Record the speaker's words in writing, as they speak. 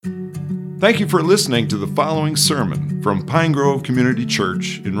Thank you for listening to the following sermon from Pine Grove Community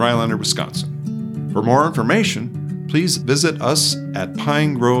Church in Rhinelander, Wisconsin. For more information, please visit us at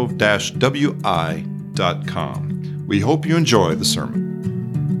pinegrove-wi.com. We hope you enjoy the sermon.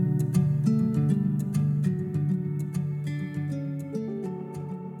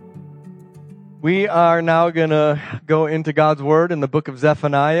 We are now going to go into God's Word in the book of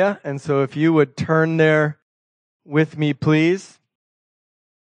Zephaniah, and so if you would turn there with me, please.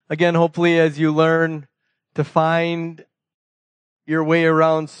 Again, hopefully as you learn to find your way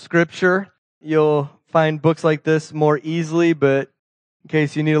around Scripture, you'll find books like this more easily, but in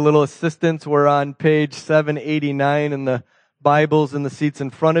case you need a little assistance, we're on page 789 in the Bibles in the seats in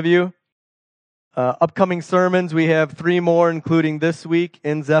front of you. Upcoming sermons, we have 3 more, including this week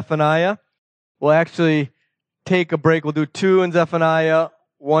in Zephaniah. We'll actually take a break. We'll do 2 in Zephaniah,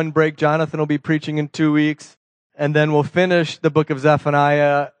 1 break. Jonathan will be preaching in 2 weeks. And then we'll finish the book of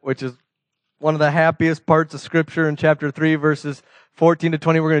Zephaniah, which is one of the happiest parts of Scripture in chapter 3, verses 14 to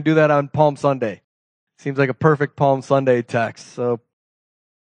 20. We're going to do that on Palm Sunday. Seems like a perfect Palm Sunday text. So,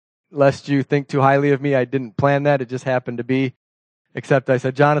 lest you think too highly of me, I didn't plan that. It just happened to be. Except I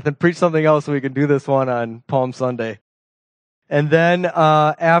said, Jonathan, preach something else so we can do this one on Palm Sunday. And then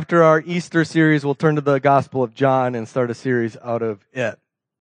after our Easter series, we'll turn to the Gospel of John and start a series out of it.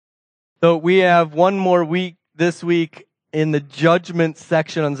 So we have 1 more week this week in the judgment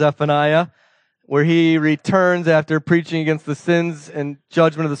section on Zephaniah, where he returns after preaching against the sins and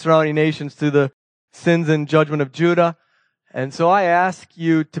judgment of the surrounding nations to the sins and judgment of Judah. And so I ask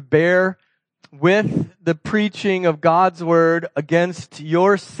you to bear with the preaching of God's word against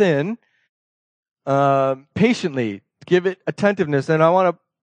your sin patiently. Give it attentiveness. And I want to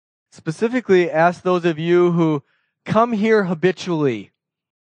specifically ask those of you who come here habitually.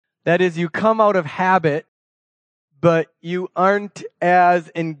 That is, you come out of habit, but you aren't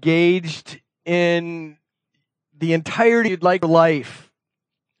as engaged in the entirety you'd like life,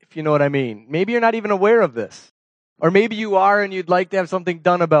 if you know what I mean. Maybe you're not even aware of this. Or maybe you are and you'd like to have something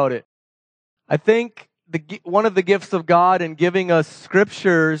done about it. I think one of the gifts of God in giving us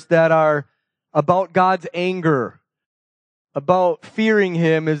scriptures that are about God's anger, about fearing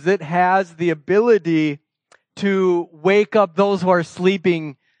Him, is it has the ability to wake up those who are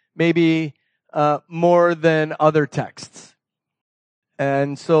sleeping maybe more than other texts.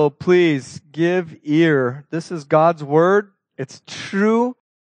 And so please give ear. This is God's word. It's true.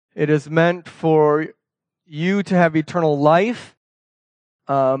 It is meant for you to have eternal life.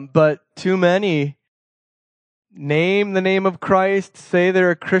 But too many name the name of Christ, say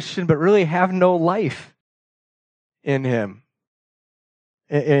they're a Christian, but really have no life in Him,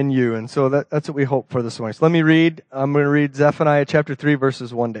 in you. And so that's what we hope for this morning. So let me read. I'm going to read Zephaniah chapter 3,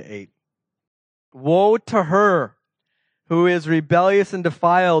 verses 1 to 8. Woe to her who is rebellious and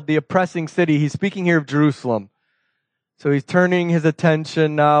defiled, the oppressing city. He's speaking here of Jerusalem. So he's turning his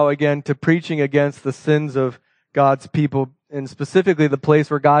attention now again to preaching against the sins of God's people, and specifically the place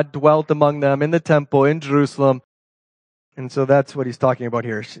where God dwelt among them in the temple in Jerusalem. And so that's what he's talking about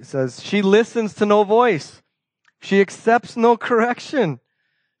here. She says, she listens to no voice. She accepts no correction.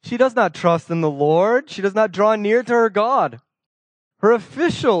 She does not trust in the Lord. She does not draw near to her God. Her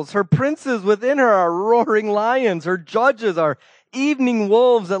officials, her princes within her are roaring lions. Her judges are evening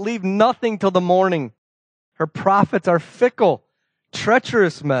wolves that leave nothing till the morning. Her prophets are fickle,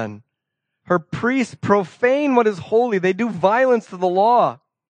 treacherous men. Her priests profane what is holy. They do violence to the law.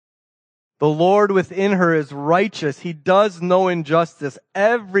 The Lord within her is righteous. He does no injustice.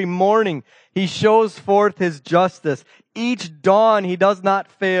 Every morning He shows forth His justice. Each dawn He does not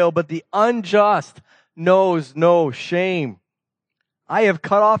fail, but the unjust knows no shame. I have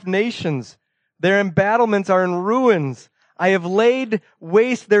cut off nations. Their embattlements are in ruins. I have laid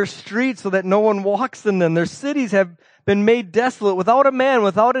waste their streets so that no one walks in them. Their cities have been made desolate without a man,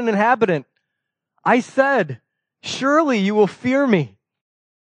 without an inhabitant. I said, surely you will fear me.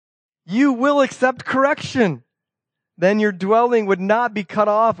 You will accept correction. Then your dwelling would not be cut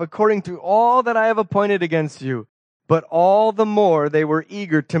off according to all that I have appointed against you. But all the more they were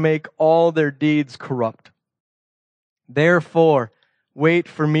eager to make all their deeds corrupt. Therefore, wait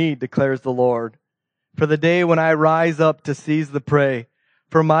for me, declares the Lord, for the day when I rise up to seize the prey.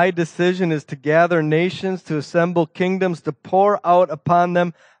 For my decision is to gather nations, to assemble kingdoms, to pour out upon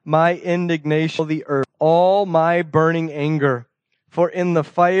them my indignation, the earth, all my burning anger. For in the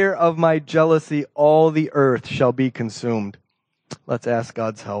fire of my jealousy, all the earth shall be consumed. Let's ask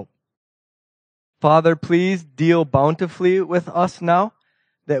God's help. Father, please deal bountifully with us now,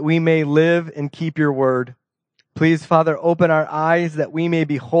 that we may live and keep your word. Please, Father, open our eyes that we may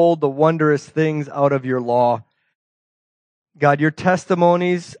behold the wondrous things out of your law. God, your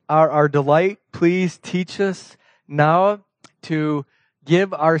testimonies are our delight. Please teach us now to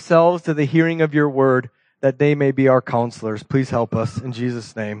give ourselves to the hearing of your word, that they may be our counselors. Please help us. In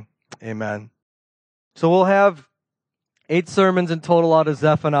Jesus' name, amen. So we'll have 8 sermons in total out of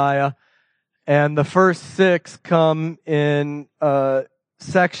Zephaniah, and the first 6 come in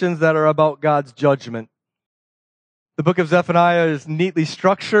sections that are about God's judgment. The book of Zephaniah is neatly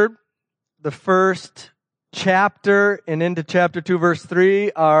structured. The first chapter and into chapter 2, verse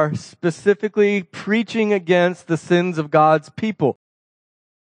 3 are specifically preaching against the sins of God's people.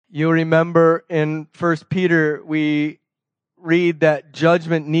 You'll remember in 1 Peter, we read that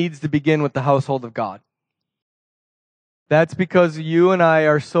judgment needs to begin with the household of God. That's because you and I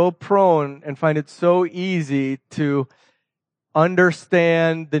are so prone and find it so easy to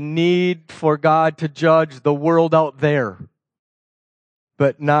understand the need for God to judge the world out there,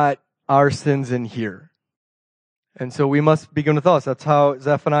 but not our sins in here. And so we must begin with us. That's how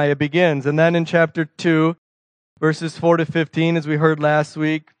Zephaniah begins. And then in chapter 2, verses 4 to 15, as we heard last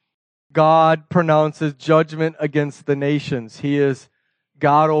week, God pronounces judgment against the nations. He is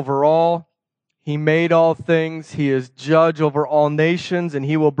God over all. He made all things. He is judge over all nations, and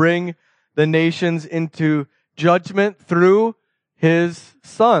he will bring the nations into judgment through his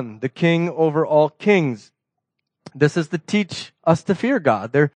Son, the King over all kings. This is to teach us to fear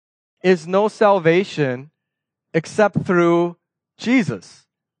God. There is no salvation except through Jesus.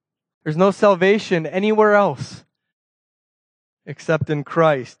 There's no salvation anywhere else except in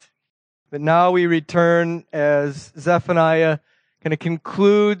Christ. But now we return as Zephaniah kind of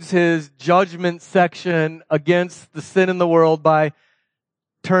concludes his judgment section against the sin in the world by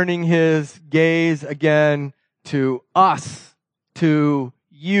turning his gaze again to us, to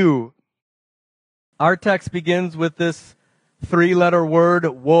you. Our text begins with this 3-letter word,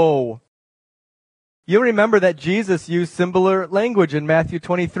 woe. You'll remember that Jesus used similar language in Matthew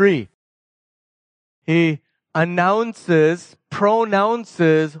 23. He pronounces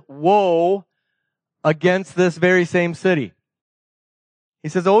woe against this very same city. He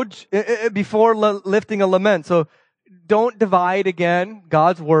says, before lifting a lament. So don't divide again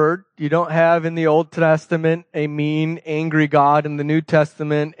God's word. You don't have in the Old Testament a mean, angry God. In the New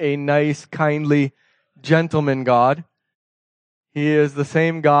Testament, a nice, kindly, gentleman God. He is the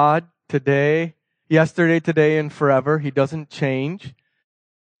same God today, yesterday, today, and forever. He doesn't change.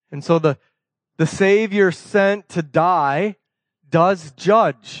 And so the Savior sent to die does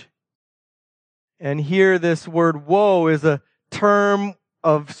judge. And here this word woe is a term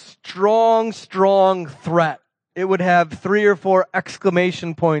of strong, strong threat. It would have 3 or 4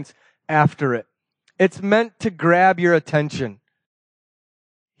 exclamation points after it. It's meant to grab your attention.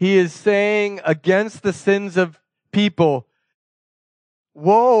 He is saying against the sins of people,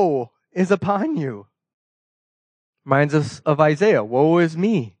 woe is upon you. Reminds us of Isaiah. Woe is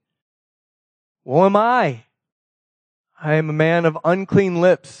me. Woe am I. I am a man of unclean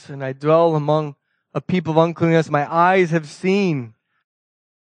lips, and I dwell among a people of uncleanness. My eyes have seen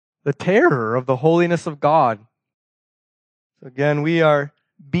the terror of the holiness of God. So again, we are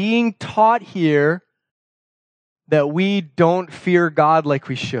being taught here that we don't fear God like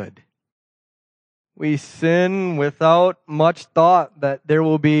we should. We sin without much thought that there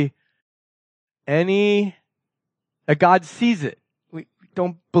will be that God sees it. We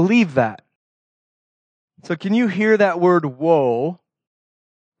don't believe that. So can you hear that word woe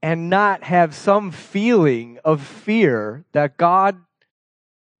and not have some feeling of fear that God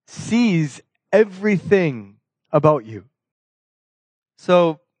sees everything about you?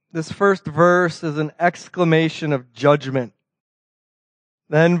 So this first verse is an exclamation of judgment.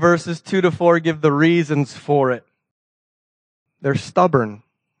 Then verses 2 to 4 give the reasons for it. They're stubborn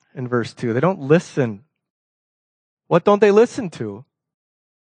in verse 2. They don't listen. What don't they listen to?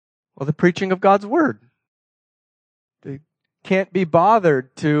 Well, the preaching of God's word. They can't be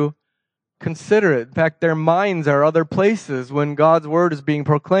bothered to consider it. In fact, their minds are other places when God's word is being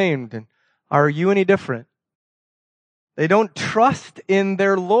proclaimed. And are you any different? They don't trust in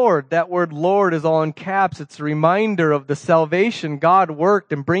their Lord. That word Lord is all in caps. It's a reminder of the salvation God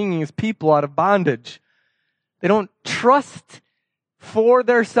worked in bringing his people out of bondage. They don't trust for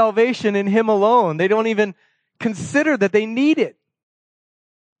their salvation in him alone. They don't even consider that they need it.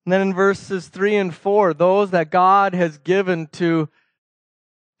 And then in verses 3 and 4, those that God has given to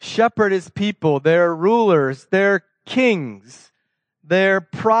shepherd his people, their rulers, their kings, their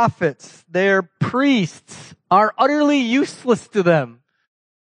prophets, their priests, are utterly useless to them.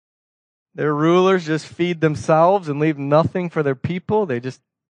 Their rulers just feed themselves and leave nothing for their people. They just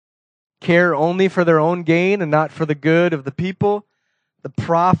care only for their own gain and not for the good of the people. The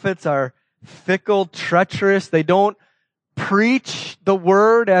prophets are fickle, treacherous. They don't preach the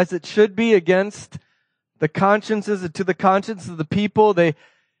word as it should be against the consciences, to the conscience of the people. They,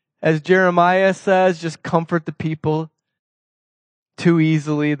 as Jeremiah says, just comfort the people too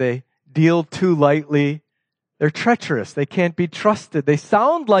easily. They deal too lightly. They're treacherous. They can't be trusted. They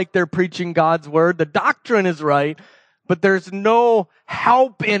sound like they're preaching God's word. The doctrine is right, but there's no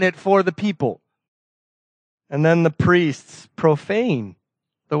help in it for the people. And then the priests profane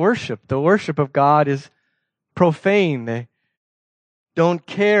the worship. The worship of God is profane. They don't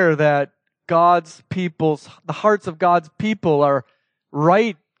care that the hearts of God's people are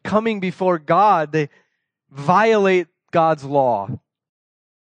right coming before God. They violate God's law.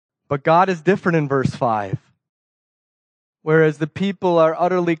 But God is different in verse 5. Whereas the people are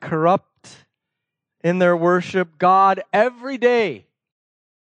utterly corrupt in their worship, God every day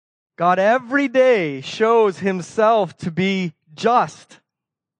shows himself to be just.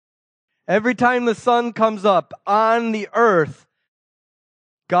 Every time the sun comes up on the earth,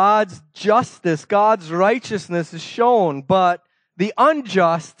 God's justice, God's righteousness is shown, but the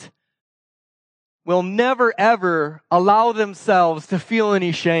unjust will never ever allow themselves to feel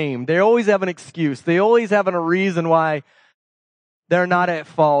any shame. They always have an excuse. They always have a reason why they're not at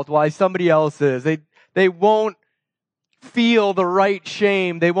fault, why somebody else is. They won't feel the right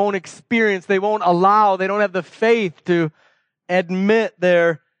shame. They won't experience, they don't have the faith to admit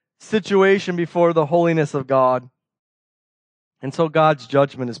their situation before the holiness of God. And so God's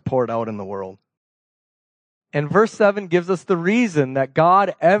judgment is poured out in the world. And verse 7 gives us the reason that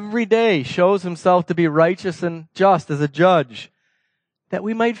God every day shows himself to be righteous and just as a judge, that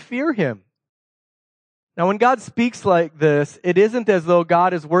we might fear him. Now, when God speaks like this, it isn't as though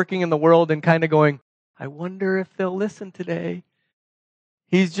God is working in the world and kind of going, I wonder if they'll listen today.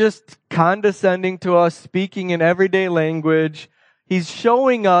 He's just condescending to us, speaking in everyday language. He's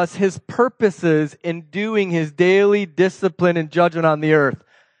showing us his purposes in doing his daily discipline and judgment on the earth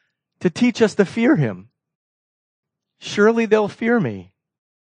to teach us to fear him. Surely they'll fear me.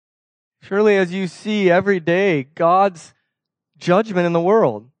 Surely as you see every day, God's judgment in the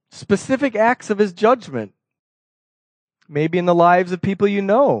world, specific acts of his judgment. Maybe in the lives of people you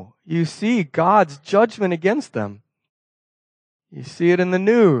know, you see God's judgment against them. You see it in the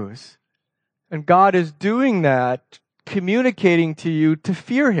news. And God is doing that, communicating to you to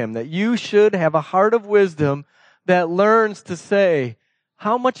fear him, that you should have a heart of wisdom that learns to say,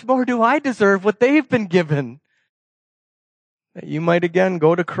 how much more do I deserve what they've been given? That you might again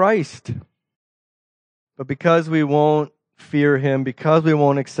go to Christ. But because we won't fear him, because we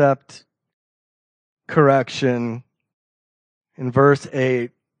won't accept correction, in verse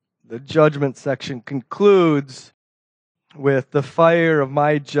 8, the judgment section concludes with the fire of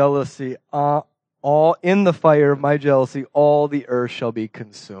my jealousy, all the earth shall be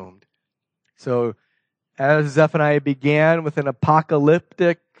consumed. So as Zephaniah began with an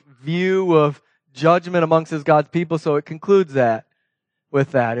apocalyptic view of judgment amongst God's people, so it concludes that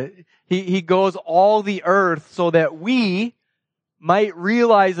with that. He goes all the earth so that we might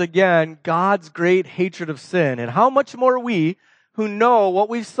realize again God's great hatred of sin. And how much more we who know what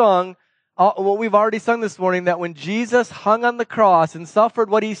we've sung, what we've already sung this morning, that when Jesus hung on the cross and suffered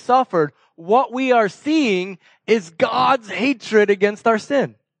what he suffered, what we are seeing is God's hatred against our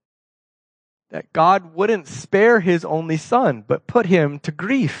sin. That God wouldn't spare his only son, but put him to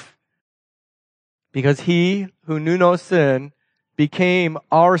grief. Because he who knew no sin became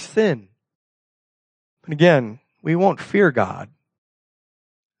our sin. But again, we won't fear God.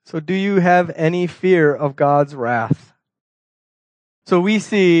 So do you have any fear of God's wrath? So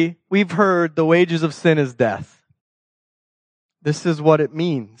we've heard the wages of sin is death. This is what it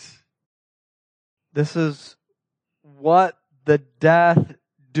means. This is what the death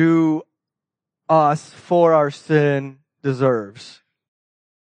due us for our sin deserves.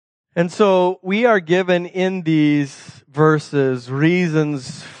 And so we are given in these verses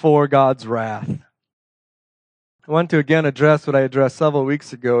reasons for God's wrath. I want to again address what I addressed several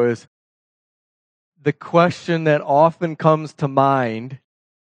weeks ago, is the question that often comes to mind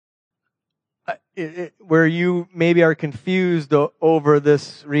where you maybe are confused over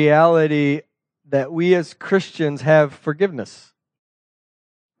this reality that we as Christians have forgiveness.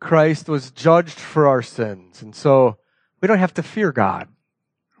 Christ was judged for our sins, and so we don't have to fear God,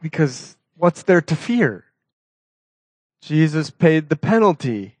 because what's there to fear? Jesus paid the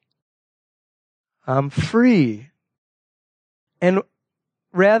penalty. I'm free. And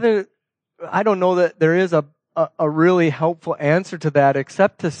rather, I don't know that there is a really helpful answer to that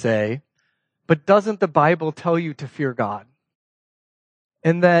except to say, but doesn't the Bible tell you to fear God?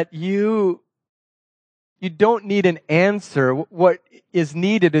 And that you don't need an answer. What is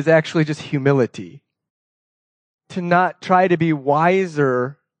needed is actually just humility. to not try to be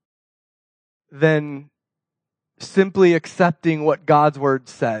wiser than simply accepting what God's word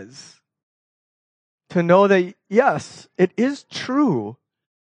says. To know that, yes, it is true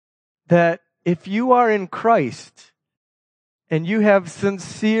that if you are in Christ and you have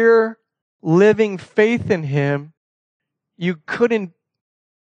sincere living faith in Him, you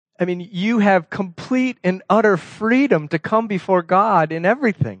have complete and utter freedom to come before God in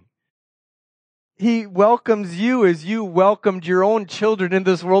everything. He welcomes you as you welcomed your own children in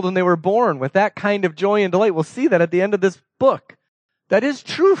this world when they were born, with that kind of joy and delight. We'll see that at the end of this book. That is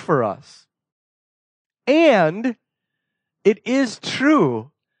true for us. And it is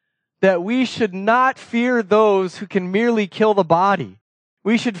true that we should not fear those who can merely kill the body.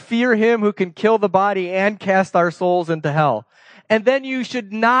 We should fear Him who can kill the body and cast our souls into hell. And then you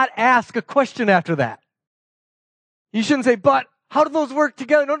should not ask a question after that. You shouldn't say, but how do those work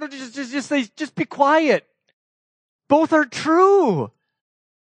together? No, just say, just be quiet. Both are true.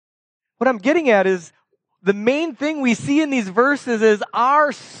 What I'm getting at is the main thing we see in these verses is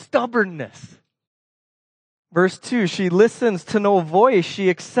our stubbornness. Verse 2, she listens to no voice. She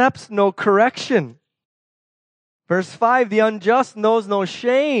accepts no correction. Verse 5, the unjust knows no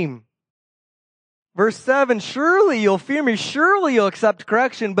shame. Verse 7, surely you'll fear me. Surely you'll accept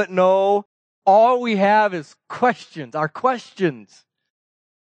correction. But no, all we have is questions, our questions.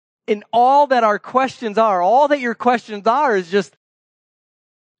 And all that our questions are, all that your questions are is just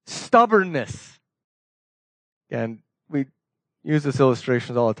stubbornness. And we use this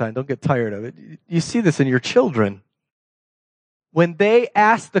illustrations all the time. Don't get tired of it. You see this in your children. When they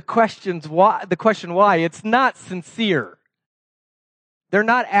ask the question why, it's not sincere. They're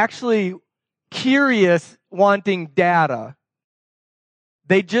not actually curious, wanting data.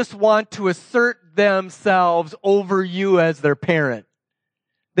 They just want to assert themselves over you as their parent.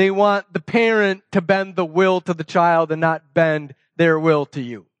 They want the parent to bend the will to the child and not bend their will to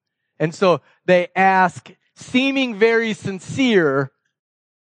you. And so they ask, seeming very sincere,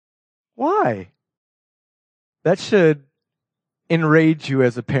 why? That should enrage you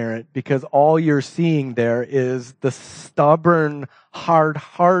as a parent, because all you're seeing there is the stubborn,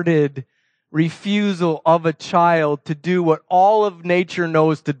 hard-hearted refusal of a child to do what all of nature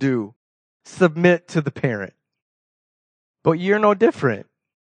knows to do, submit to the parent. But you're no different,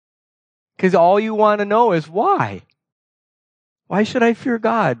 because all you want to know is why. Why should I fear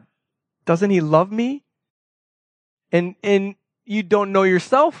God? Doesn't He love me? And you don't know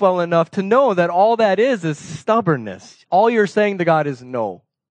yourself well enough to know that all that is stubbornness. All you're saying to God is no.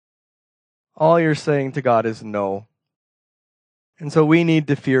 All you're saying to God is no. And so we need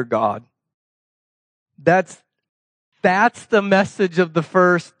to fear God. That's the message of the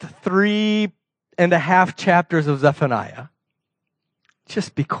first 3.5 chapters of Zephaniah.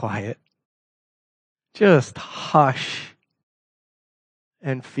 Just be quiet. Just hush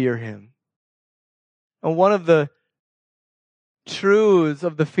and fear Him. And one of the truths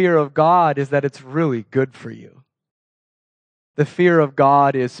of the fear of God is that it's really good for you. The fear of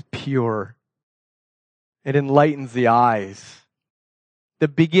God is pure. It enlightens the eyes. The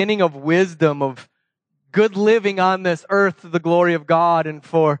beginning of wisdom, of good living on this earth to the glory of God and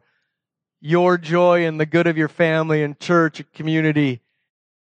for your joy and the good of your family and church and community.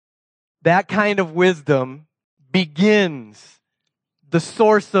 That kind of wisdom begins, the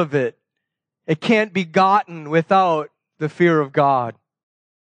source of it. It can't be gotten without the fear of God.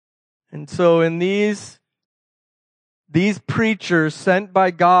 And so in these preachers sent by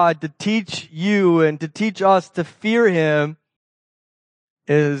God to teach you and to teach us to fear Him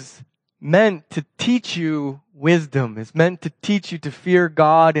is meant to teach you wisdom, is meant to teach you to fear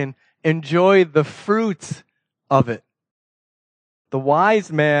God and enjoy the fruits of it. The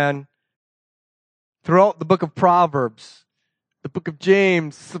wise man, throughout the book of Proverbs, the book of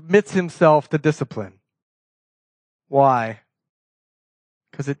James, submits himself to discipline. Why?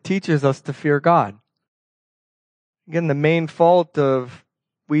 Because it teaches us to fear God. Again, the main fault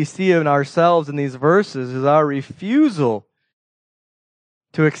we see in ourselves in these verses is our refusal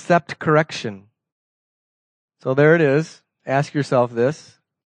to accept correction. So there it is. Ask yourself this.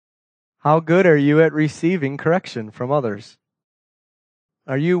 How good are you at receiving correction from others?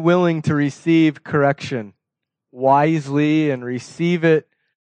 Are you willing to receive correction wisely and receive it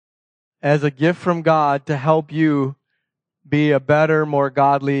as a gift from God to help you be a better, more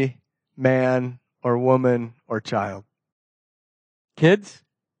godly man or woman or child? Kids,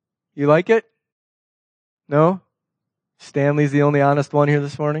 you like it? No? Stanley's the only honest one here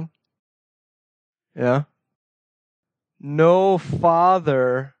this morning? Yeah? No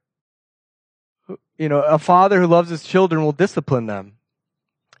father, a father who loves his children will discipline them.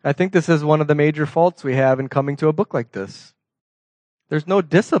 I think this is one of the major faults we have in coming to a book like this. There's no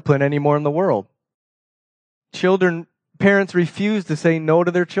discipline anymore in the world. Parents refuse to say no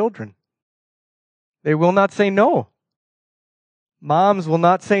to their children. They will not say no. Moms will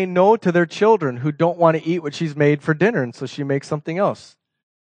not say no to their children who don't want to eat what she's made for dinner, and so she makes something else.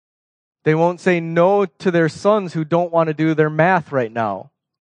 They won't say no to their sons who don't want to do their math right now.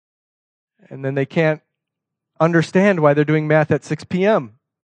 And then they can't understand why they're doing math at 6 p.m.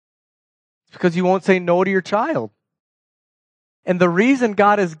 It's because you won't say no to your child. And the reason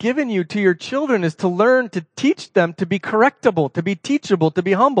God has given you to your children is to learn to teach them to be correctable, to be teachable, to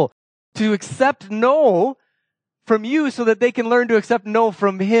be humble, to accept no from you so that they can learn to accept no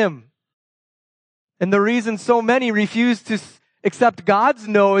from Him. And the reason so many refuse to accept God's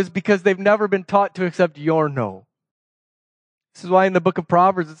no is because they've never been taught to accept your no. This is why in the book of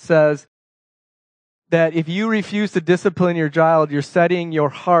Proverbs it says that if you refuse to discipline your child, you're setting your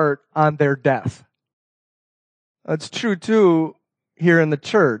heart on their death. That's true too here in the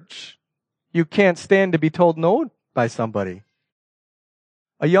church. You can't stand to be told no by somebody.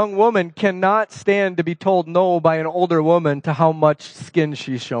 A young woman cannot stand to be told no by an older woman to how much skin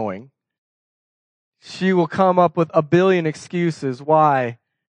she's showing. She will come up with a billion excuses why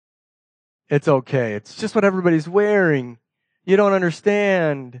it's okay. It's just what everybody's wearing. You don't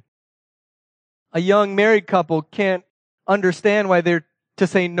understand. A young married couple can't understand why they're to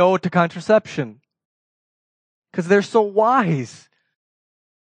say no to contraception because they're so wise.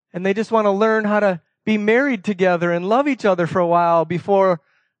 And they just want to learn how to be married together and love each other for a while before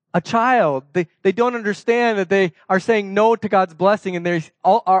a child. They don't understand that they are saying no to God's blessing, and they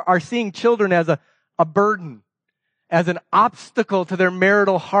are seeing children as a burden, as an obstacle to their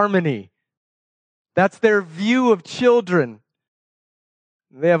marital harmony. That's their view of children.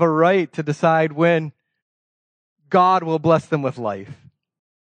 They have a right to decide when God will bless them with life.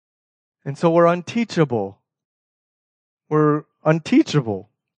 And so we're unteachable. We're unteachable.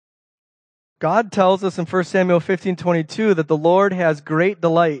 God tells us in 1 Samuel 15:22 that the Lord has great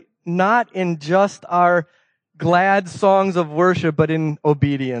delight, not in just our glad songs of worship, but in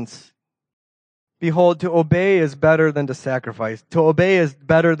obedience. Behold, to obey is better than to sacrifice. To obey is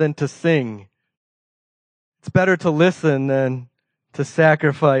better than to sing. It's better to listen than to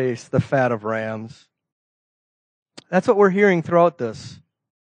sacrifice the fat of rams. That's what we're hearing throughout this.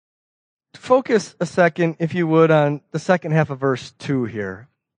 Focus a second, if you would, on the second half of verse 2 here.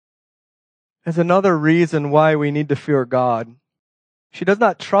 As another reason why we need to fear God. She does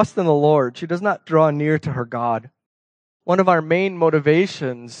not trust in the Lord. She does not draw near to her God. One of our main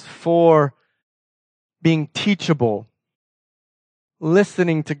motivations for being teachable,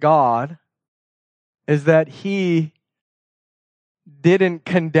 listening to God, is that He didn't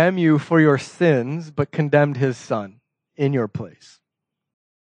condemn you for your sins, but condemned His Son in your place.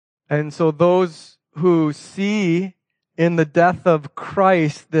 And so those who see in the death of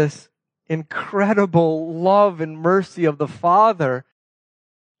Christ this incredible love and mercy of the Father,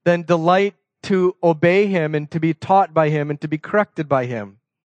 then delight to obey Him and to be taught by Him and to be corrected by Him.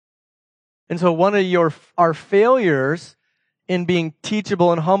 And so one of our failures in being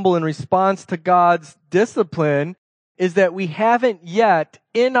teachable and humble in response to God's discipline is that we haven't yet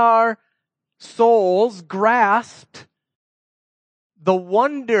in our souls grasped the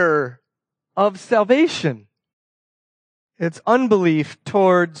wonder of salvation. It's unbelief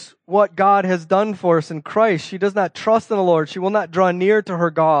towards what God has done for us in Christ. She does not trust in the Lord. She will not draw near to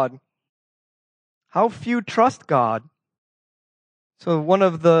her God. How few trust God. So one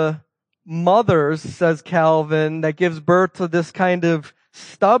of the mothers, says Calvin, that gives birth to this kind of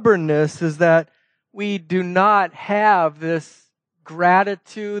stubbornness is that we do not have this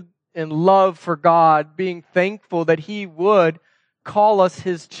gratitude and love for God, being thankful that He would call us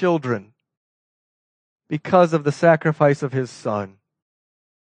His children because of the sacrifice of His Son.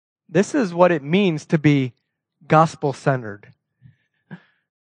 This is what it means to be gospel-centered.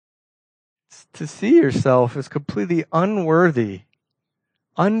 It's to see yourself as completely unworthy,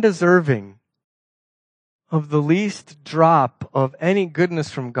 undeserving of the least drop of any goodness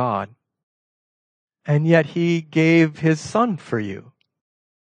from God. And yet He gave His Son for you.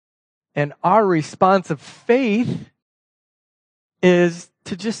 And our response of faith is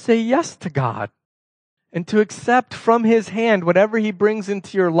to just say yes to God and to accept from His hand whatever He brings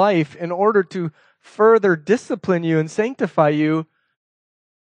into your life in order to further discipline you and sanctify you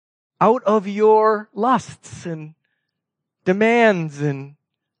out of your lusts and demands and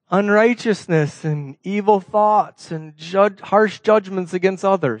unrighteousness and evil thoughts and harsh judgments against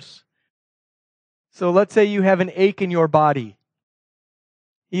others. So let's say you have an ache in your body.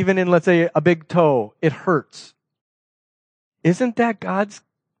 Even in, let's say, a big toe, it hurts. Isn't that God's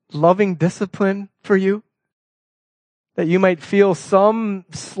loving discipline for you? That you might feel some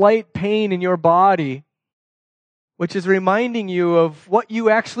slight pain in your body, which is reminding you of what you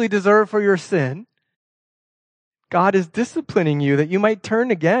actually deserve for your sin. God is disciplining you that you might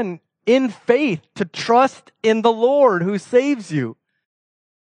turn again in faith to trust in the Lord who saves you.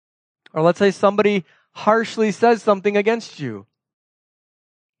 Or let's say somebody harshly says something against you.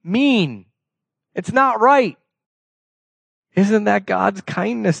 Mean. It's not right. Isn't that God's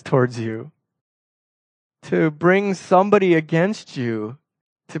kindness towards you? To bring somebody against you,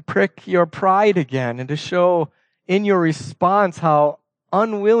 to prick your pride again, and to show in your response how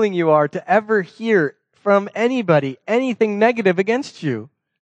unwilling you are to ever hear from anybody anything negative against you.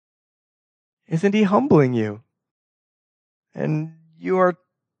 Isn't He humbling you? And you are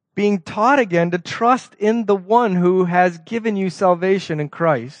being taught again to trust in the one who has given you salvation in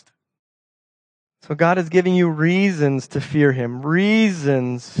Christ. So God is giving you reasons to fear Him,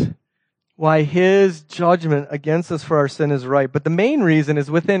 reasons why His judgment against us for our sin is right. But the main reason is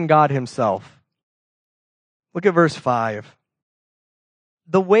within God Himself. Look at verse 5.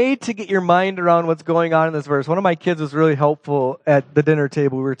 The way to get your mind around what's going on in this verse, one of my kids was really helpful at the dinner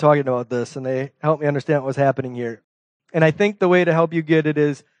table. We were talking about this, and they helped me understand what was happening here. And I think the way to help you get it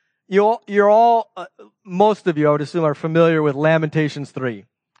is, you're all, most of you, I would assume, are familiar with Lamentations 3.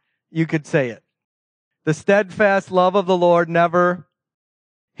 You could say it. The steadfast love of the Lord never,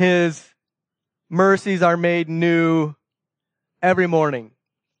 His mercies are made new every morning.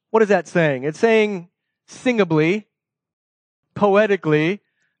 What is that saying? It's saying singably, poetically,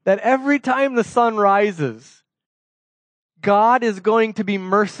 that every time the sun rises, God is going to be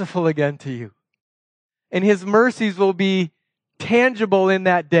merciful again to you. And His mercies will be tangible in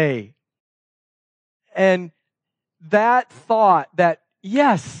that day. And that thought that,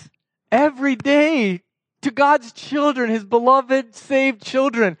 yes, every day to God's children, His beloved, saved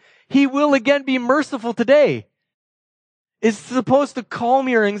children, He will again be merciful today, is supposed to calm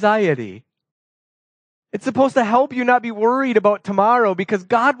your anxiety. It's supposed to help you not be worried about tomorrow, because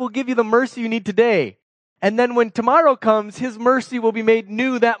God will give you the mercy you need today. And then when tomorrow comes, His mercy will be made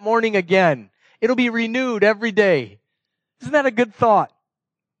new that morning again. It'll be renewed every day. Isn't that a good thought?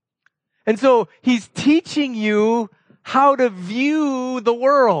 And so He's teaching you how to view the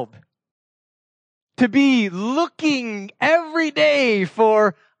world. To be looking every day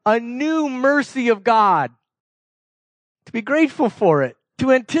for a new mercy of God. To be grateful for it.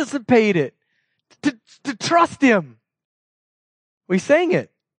 To anticipate it. To trust Him. We sang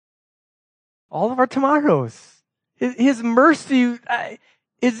it. All of our tomorrows. His mercy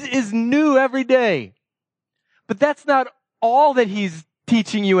is new every day. But that's not all that He's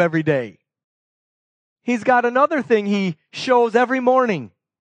teaching you every day. He's got another thing He shows every morning.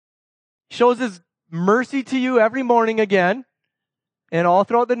 Shows His mercy to you every morning again, and all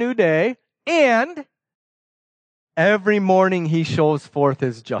throughout the new day. And every morning He shows forth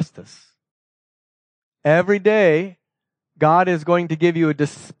His justice. Every day, God is going to give you a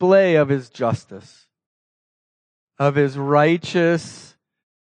display of His justice, of His righteous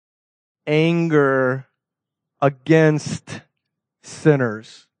anger against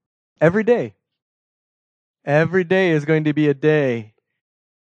sinners. Every day. Every day is going to be a day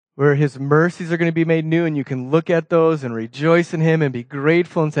where His mercies are going to be made new, and you can look at those and rejoice in Him and be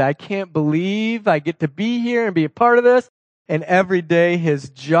grateful and say, I can't believe I get to be here and be a part of this. And every day His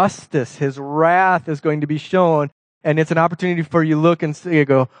justice, His wrath is going to be shown. And it's an opportunity for you to look and see, you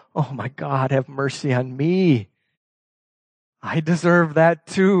go, oh my God, have mercy on me. I deserve that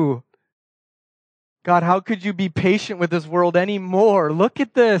too. God, how could you be patient with this world anymore? Look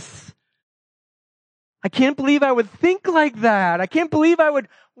at this. I can't believe I would think like that. I can't believe I would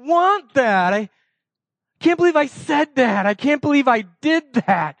want that. I can't believe I said that. I can't believe I did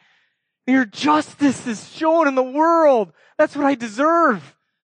that. Your justice is shown in the world. That's what I deserve.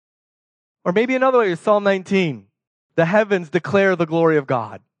 Or maybe another way is Psalm 19. The heavens declare the glory of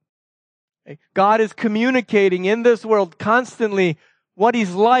God. God is communicating in this world constantly what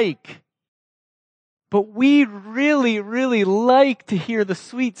He's like. But we really, really like to hear the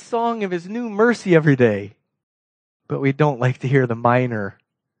sweet song of His new mercy every day. But we don't like to hear the minor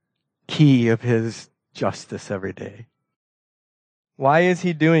key of His justice every day. Why is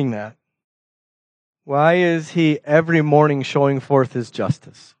He doing that? Why is He every morning showing forth His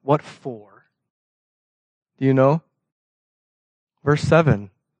justice? What for? Do you know? Verse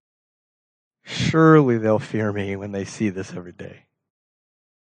 7. Surely they'll fear me when they see this every day.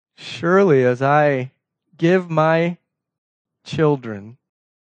 Surely as I give my children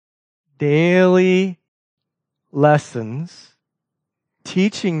daily lessons,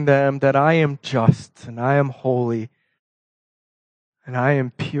 teaching them that I am just and I am holy, and I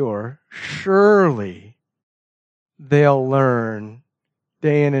am pure, surely they'll learn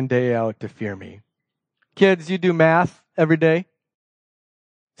day in and day out to fear me. Kids, you do math every day.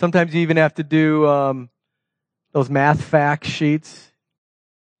 Sometimes you even have to do those math fact sheets.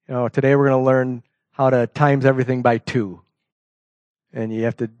 Today we're going to learn how to times everything by 2. And you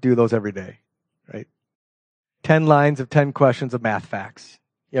have to do those every day, right? 10 lines of 10 questions of math facts.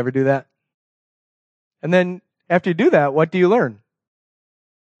 You ever do that? And then after you do that, what do you learn?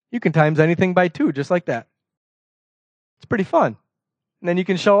 You can times anything by 2, just like that. It's pretty fun. And then you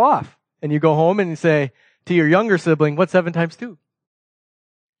can show off. And you go home and you say to your younger sibling, what's 7 times 2?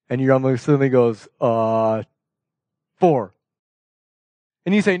 And your younger sibling goes, 4.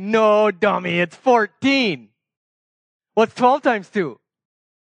 And you say, no, dummy, it's 14. What's 12 times 2?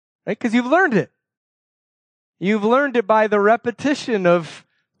 Right? Because you've learned it. You've learned it by the repetition of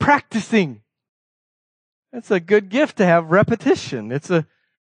practicing. That's a good gift to have repetition. It's an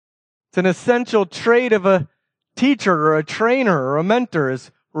essential trait of a teacher or a trainer or a mentor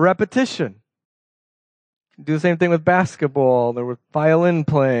is repetition. Do the same thing with basketball or with violin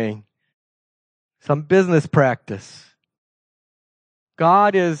playing, some business practice.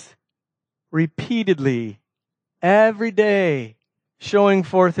 God is repeatedly, every day, showing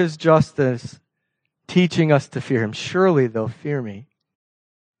forth His justice, teaching us to fear Him. Surely they'll fear me.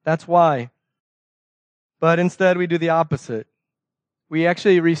 That's why. But instead we do the opposite. We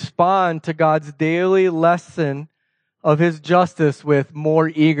actually respond to God's daily lesson of His justice with more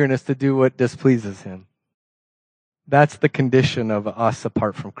eagerness to do what displeases Him. That's the condition of us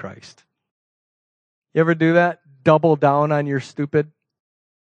apart from Christ. You ever do that? Double down on your stupid?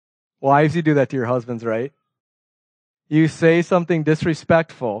 Wives, you do that to your husbands, right? You say something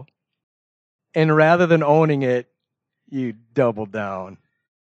disrespectful, and rather than owning it, you double down.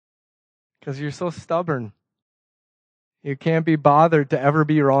 Because you're so stubborn. You can't be bothered to ever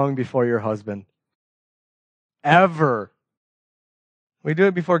be wrong before your husband. Ever. We do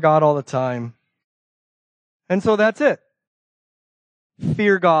it before God all the time. And so that's it.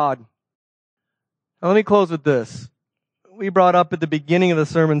 Fear God. Now let me close with this. We brought up at the beginning of the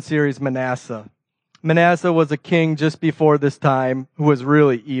sermon series Manasseh. Manasseh was a king just before this time who was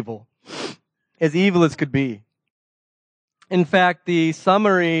really evil. As evil as could be. In fact, the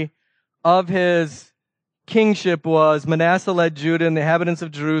summary of his kingship was Manasseh led Judah and the inhabitants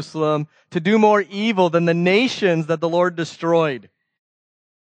of Jerusalem to do more evil than the nations that the Lord destroyed.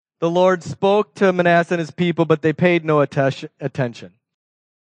 The Lord spoke to Manasseh and his people, but they paid no attention.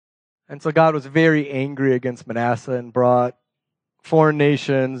 And so God was very angry against Manasseh and brought foreign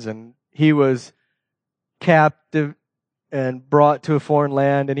nations, and he was captive and brought to a foreign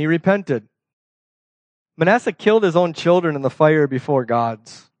land, and he repented. Manasseh killed his own children in the fire before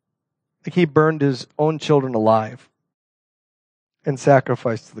God's. Like he burned his own children alive and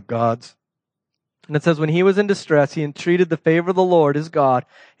sacrificed to the gods. And it says, when he was in distress, he entreated the favor of the Lord, his God,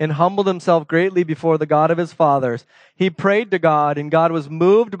 and humbled himself greatly before the God of his fathers. He prayed to God, and God was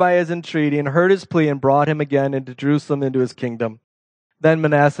moved by his entreaty and heard his plea and brought him again into Jerusalem, into his kingdom. Then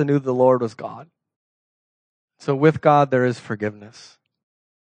Manasseh knew the Lord was God. So with God, there is forgiveness.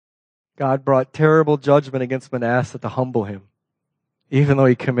 God brought terrible judgment against Manasseh to humble him, even though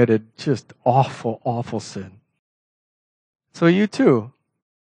he committed just awful, awful sin. So you too,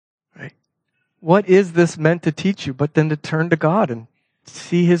 right? What is this meant to teach you but then to turn to God and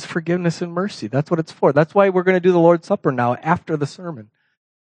see His forgiveness and mercy? That's what it's for. That's why we're going to do the Lord's Supper now after the sermon.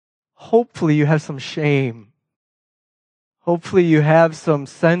 Hopefully you have some shame. Hopefully you have some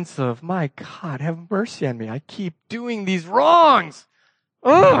sense of, my God, have mercy on me. I keep doing these wrongs.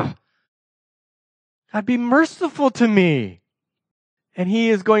 Ugh! God, be merciful to me. And He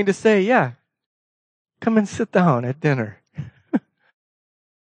is going to say, yeah, come and sit down at dinner.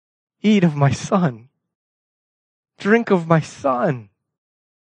 Eat of my son. Drink of my son.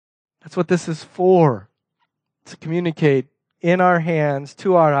 That's what this is for. To communicate in our hands,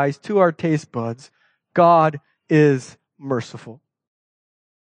 to our eyes, to our taste buds. God is merciful.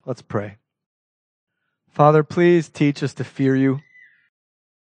 Let's pray. Father, please teach us to fear you.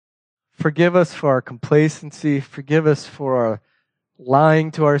 Forgive us for our complacency. Forgive us for our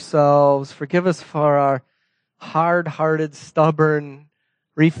lying to ourselves. Forgive us for our hard-hearted, stubborn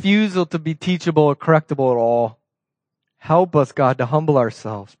refusal to be teachable or correctable at all. Help us, God, to humble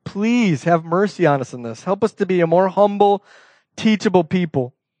ourselves. Please have mercy on us in this. Help us to be a more humble, teachable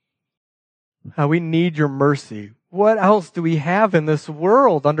people. We need your mercy. What else do we have in this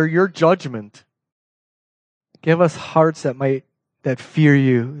world under your judgment? Give us hearts that fear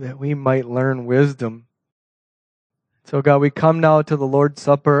you, that we might learn wisdom. So God, we come now to the Lord's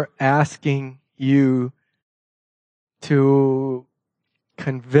Supper asking you to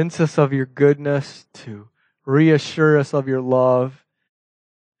convince us of your goodness, to reassure us of your love,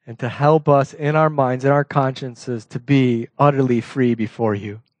 and to help us in our minds and our consciences to be utterly free before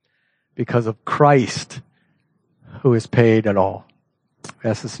you because of Christ who has paid it all. I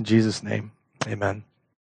ask this in Jesus' name. Amen.